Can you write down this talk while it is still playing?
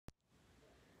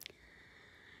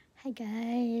Hi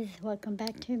guys, welcome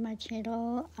back to my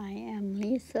channel. I am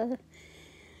Lisa.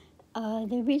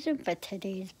 The reason for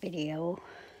today's video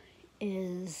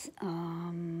is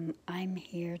I'm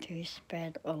here to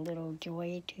spread a little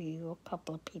joy to a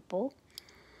couple of people,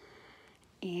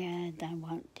 and I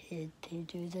wanted to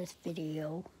do this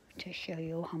video to show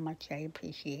you how much I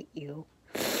appreciate you.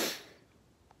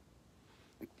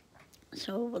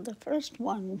 So the first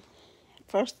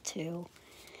two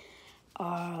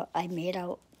I made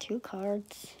out 2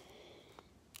 cards,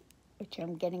 which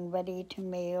I'm getting ready to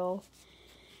mail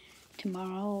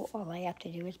tomorrow. All I have to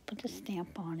do is put a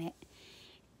stamp on it.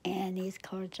 And these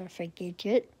cards are for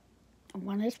Gidget.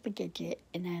 One is for Gidget,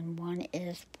 and then one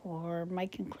is for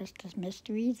Mike and Krista's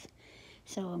Mysteries.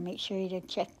 So make sure to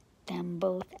check them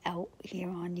both out here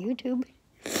on YouTube.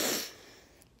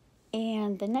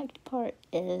 And the next part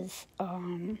is,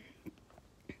 I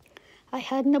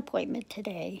had an appointment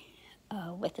today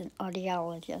with an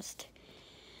audiologist.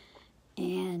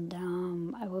 And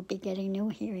I will be getting new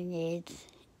hearing aids.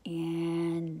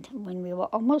 And when we were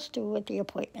almost through with the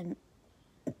appointment,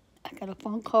 I got a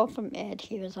phone call from Ed.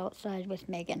 He was outside with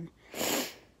Megan,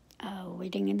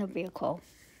 waiting in the vehicle.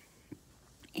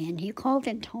 And he called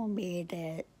and told me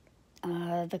that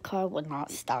the car would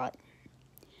not start.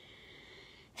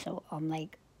 So I'm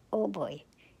like, oh boy.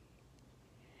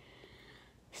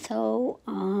 So,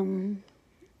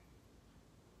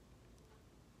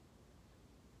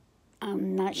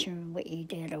 I'm not sure what he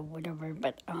did or whatever,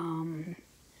 but,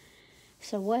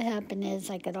 so what happened is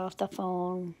I got off the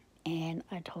phone and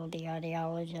I told the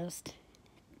audiologist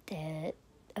that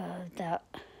that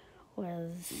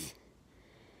was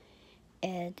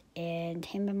Ed, and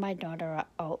him and my daughter are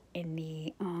out in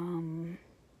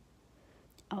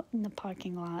the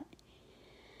parking lot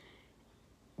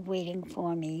waiting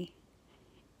for me.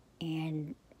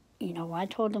 And I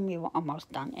told him we were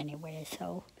almost done anyway.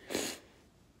 So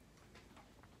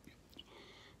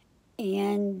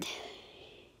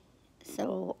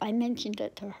I mentioned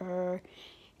it to her,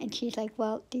 and she's like,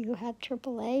 well, do you have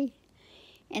AAA?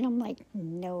 And I'm like,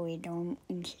 no, we don't.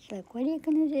 And she's like, what are you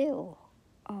gonna do?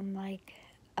 I'm like,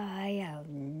 I have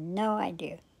no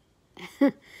idea.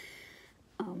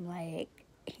 I'm like,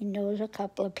 he knows a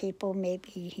couple of people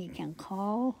maybe he can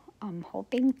call, I'm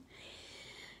hoping.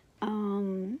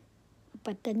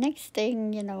 But the next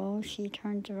thing, she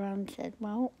turns around and said,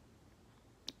 well,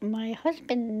 my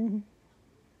husband,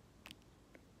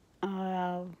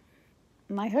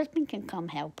 my husband can come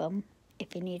help him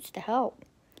if he needs the help.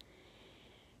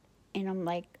 And I'm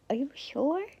like, are you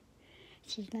sure?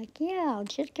 She's like, yeah, I'll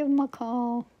just give him a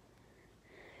call.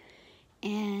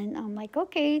 And I'm like,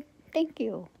 okay, thank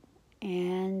you.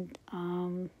 And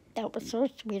that was so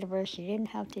sweet of her. She didn't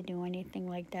have to do anything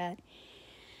like that.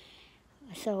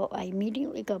 So I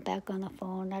immediately got back on the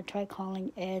phone. I tried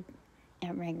calling Ed.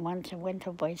 It rang once. It went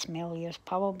to voicemail. He was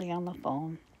probably on the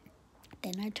phone.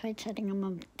 Then I tried sending him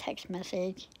a text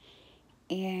message.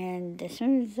 And as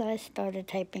soon as I started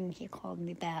typing, he called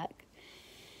me back.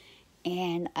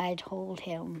 And I told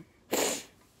him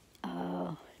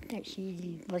that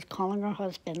she was calling her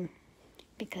husband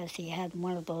because he had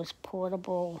one of those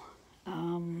portable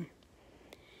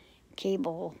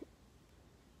cable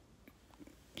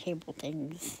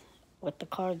things with the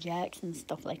car jacks and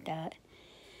stuff like that.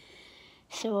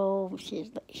 So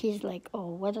he's like, oh,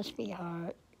 what a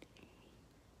sweetheart.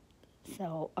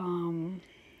 So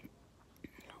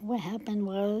what happened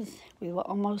was we were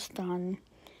almost done.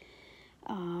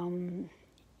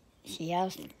 She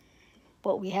asked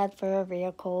what we had for our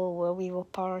vehicle, where we were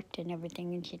parked and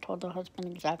everything, and she told her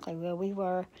husband exactly where we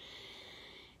were.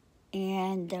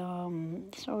 And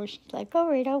so she's like, all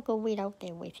right, I'll go wait out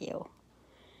there with you.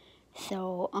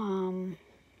 So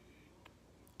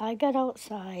I got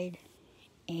outside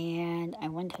and I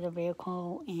went to the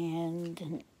vehicle,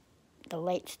 and the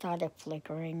lights started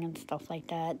flickering and stuff like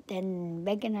that. Then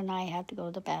Megan and I had to go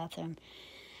to the bathroom.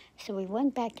 So we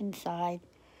went back inside,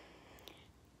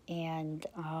 and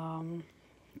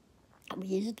we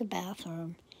used the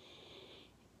bathroom.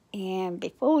 And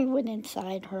before we went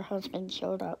inside, her husband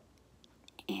showed up,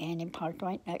 and he parked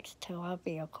right next to our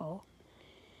vehicle.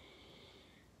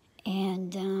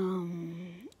 And,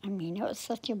 I mean, it was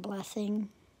such a blessing.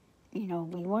 We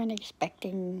weren't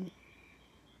expecting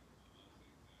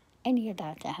any of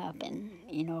that to happen.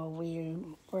 We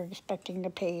were expecting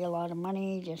to pay a lot of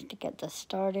money just to get this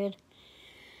started.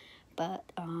 But,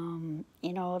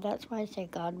 that's why I say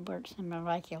God works in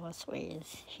miraculous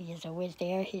ways. He is always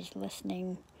there. He's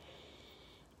listening.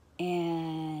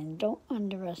 And don't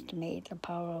underestimate the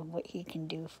power of what he can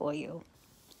do for you.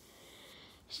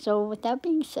 So with that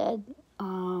being said,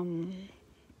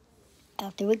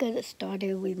 after we got it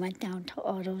started, we went down to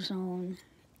AutoZone,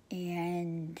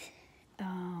 and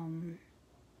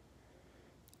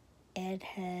Ed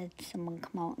had someone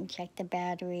come out and check the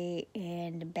battery,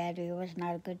 and the battery was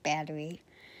not a good battery.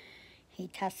 He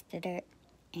tested it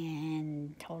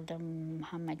and told him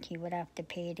how much he would have to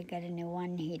pay to get a new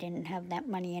one. He didn't have that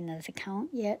money in his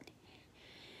account yet,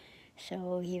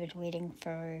 so he was waiting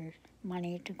for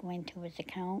money to go into his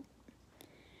account.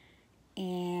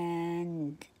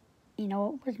 And, you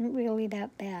know, it wasn't really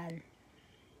that bad.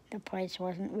 The price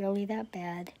wasn't really that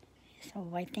bad.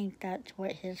 So I think that's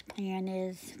what his plan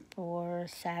is for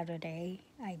Saturday,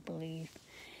 I believe.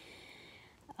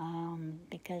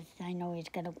 Because I know he's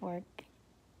going to work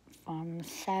from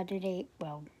Saturday,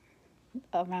 well,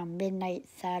 around midnight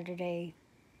Saturday,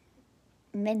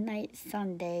 midnight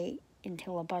Sunday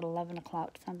until about 11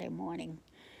 o'clock Sunday morning.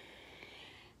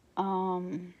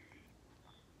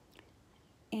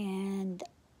 And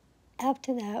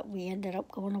after that, we ended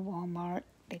up going to Walmart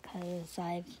because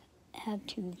I've had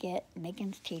to get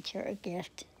Megan's teacher a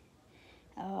gift,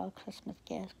 a Christmas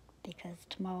gift, because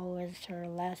tomorrow is her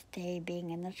last day being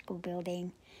in the school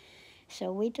building.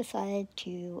 So we decided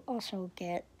to also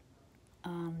get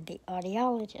the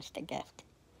audiologist a gift,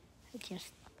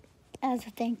 just as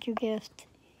a thank you gift,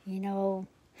 you know.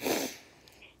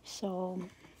 So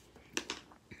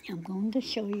I'm going to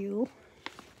show you.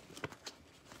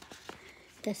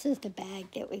 This is the bag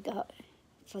that we got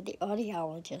for the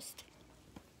audiologist.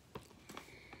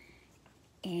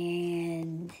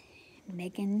 And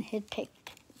Megan had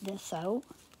picked this out.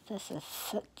 This is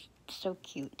so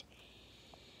cute.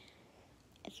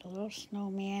 It's a little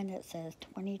snowman that says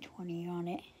 2020 on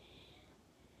it.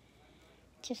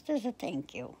 Just as a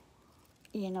thank you.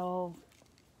 You know,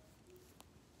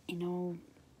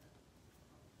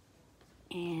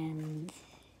 and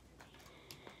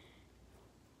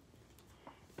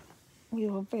we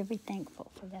were very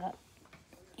thankful for that.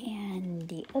 And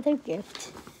the other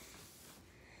gift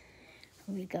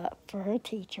we got for her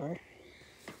teacher,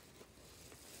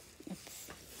 it's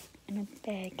in a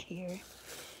bag here.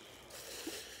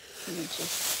 Let me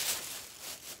just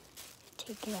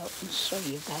take it out and show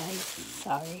you guys.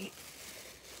 Sorry.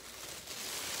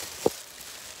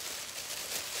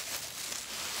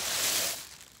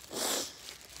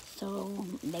 So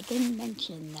Megan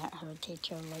mentioned that her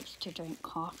teacher likes to drink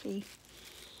coffee.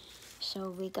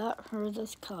 So we got her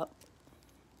this cup.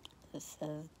 This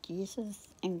says Jesus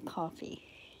and coffee.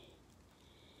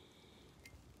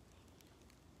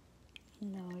 You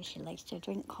know, she likes to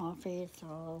drink coffee,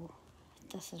 so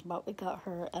this is what we got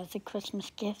her as a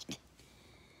Christmas gift.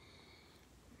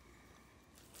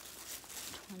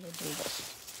 I'm trying to do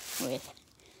this with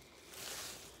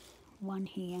one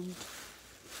hand.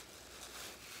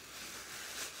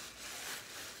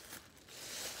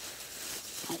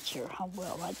 Not sure how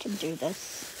well I can do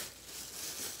this.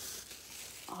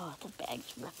 Oh, the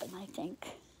bag's ripping, I think.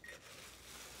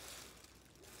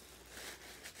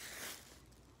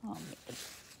 Oh,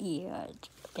 yeah, it's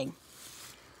ripping.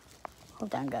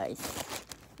 Hold on, guys.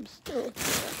 I'm still here.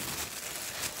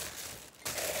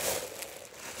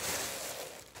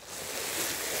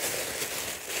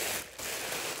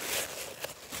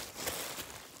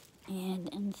 And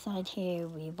inside here,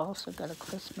 we've also got a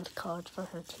Christmas card for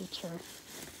her teacher.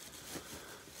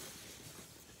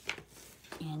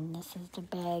 And this is the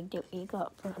bag that we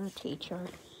got for her teacher.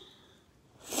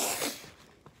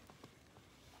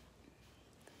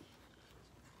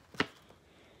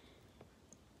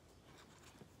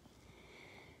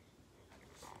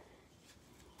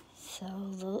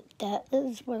 So that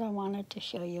is what I wanted to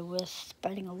show you, with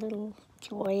spreading a little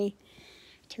joy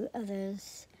to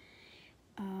others.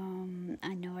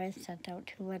 I know I sent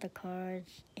out 2 other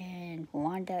cards, and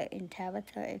Wanda and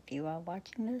Tabitha, if you are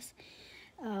watching this,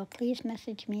 please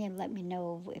message me and let me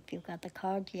know if you got the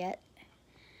card yet.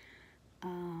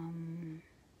 Even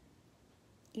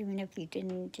if you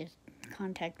didn't, just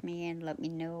contact me and let me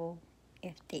know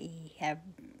if they have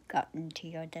gotten to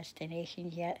your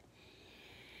destinations yet.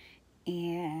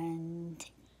 And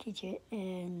Gidget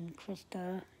and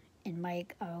Krista and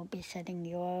Mike, I'll be sending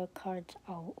your cards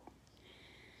out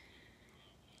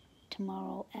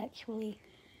tomorrow, actually.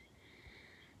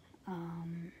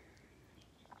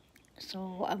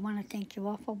 So I want to thank you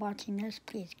all for watching this.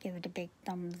 Please give it a big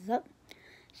thumbs up.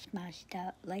 Smash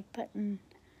that like button.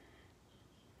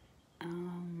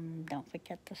 Don't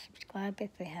forget to subscribe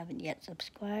if you haven't yet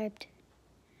subscribed.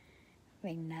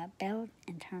 Ring that bell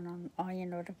and turn on all your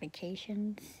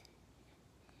notifications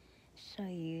so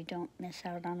you don't miss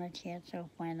out on a chance of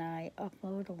when I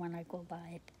upload or when I go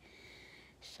live.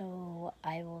 So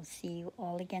I will see you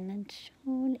all again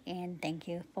soon, and thank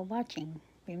you for watching.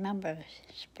 remember,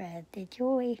 spread the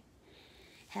joy.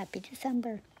 Happy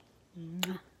December.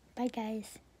 Mwah. Bye,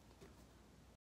 guys.